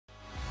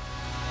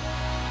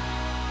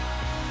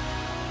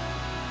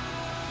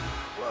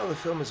Well, the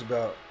film is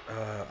about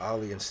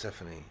Ali and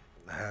Stephanie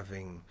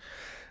having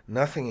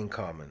nothing in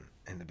common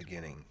in the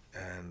beginning,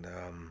 and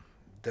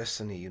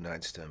destiny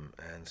unites them,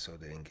 and so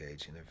they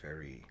engage in a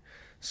very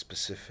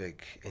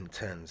specific,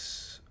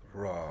 intense,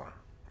 raw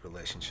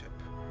relationship.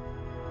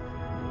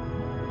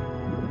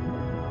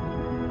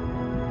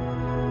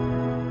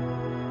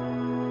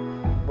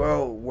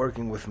 Well,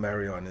 working with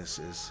Marion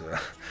is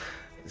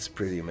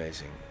pretty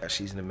amazing.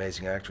 She's an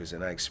amazing actress,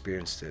 and I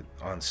experienced it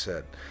on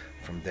set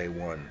from day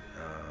one.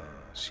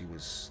 She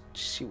was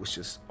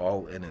just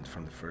all in it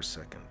from the first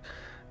second,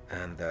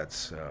 and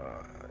that's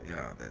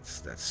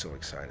so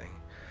exciting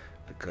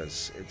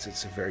because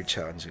it's a very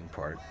challenging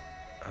part.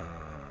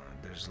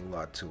 There's a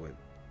lot to it,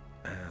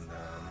 and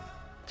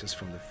just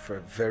from the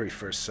very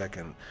first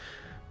second,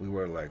 we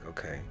were like,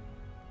 okay,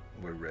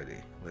 we're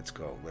ready. Let's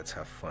go. Let's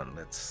have fun.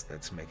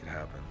 Let's make it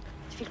happen.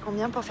 Tu files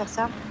combien pour faire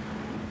ça?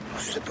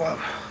 Je sais pas.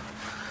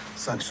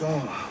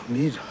 500,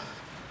 1000.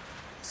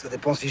 Ça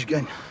dépend si je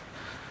gagne.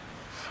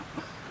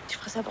 Tu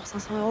ferais ça pour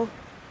 500 €?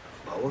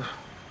 Bah ouais.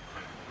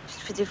 Tu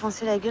te fais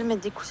défoncer la gueule,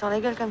 mettre des coups sur la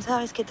gueule comme ça,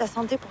 risquer ta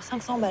santé pour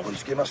 500 balles.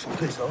 Risquer ma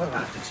santé, ça va,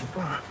 t'excites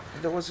pas.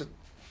 There was a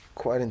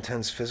quite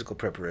intense physical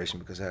preparation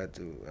because I had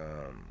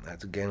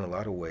to gain a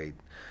lot of weight.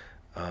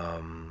 I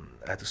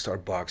had to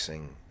start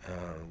boxing.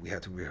 We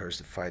had to rehearse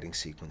the fighting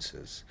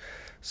sequences.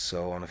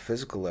 So on a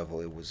physical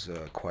level, it was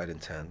quite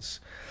intense.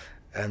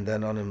 And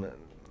then on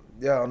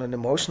an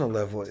emotional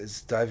level,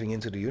 it's diving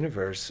into the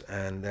universe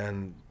and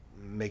then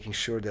making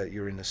sure that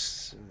you're in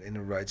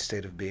the right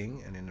state of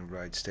being and in the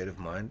right state of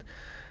mind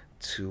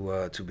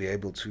to be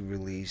able to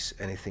release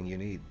anything you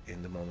need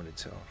in the moment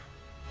itself.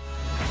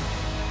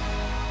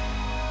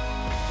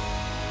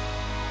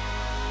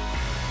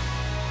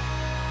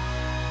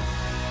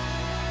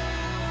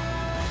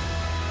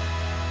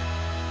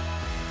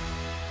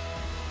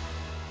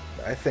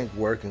 I think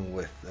working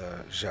with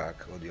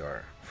Jacques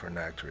Audiard for an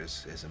actor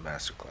is a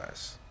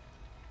masterclass.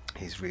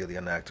 He's really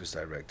an actor's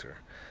director.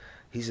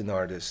 He's an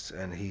artist,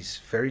 and he's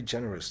very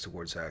generous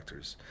towards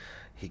actors.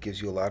 He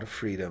gives you a lot of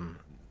freedom.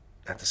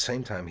 At the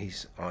same time,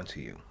 he's onto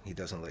you. He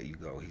doesn't let you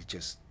go. He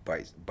just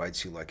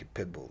bites you like a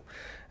pit bull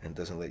and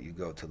doesn't let you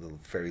go till the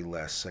very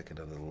last second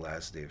of the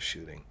last day of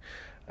shooting.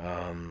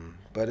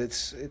 But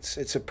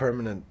it's a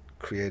permanent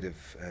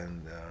creative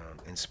and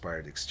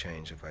inspired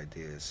exchange of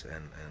ideas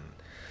and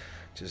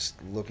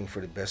just looking for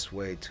the best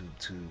way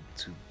to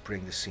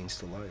bring the scenes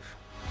to life.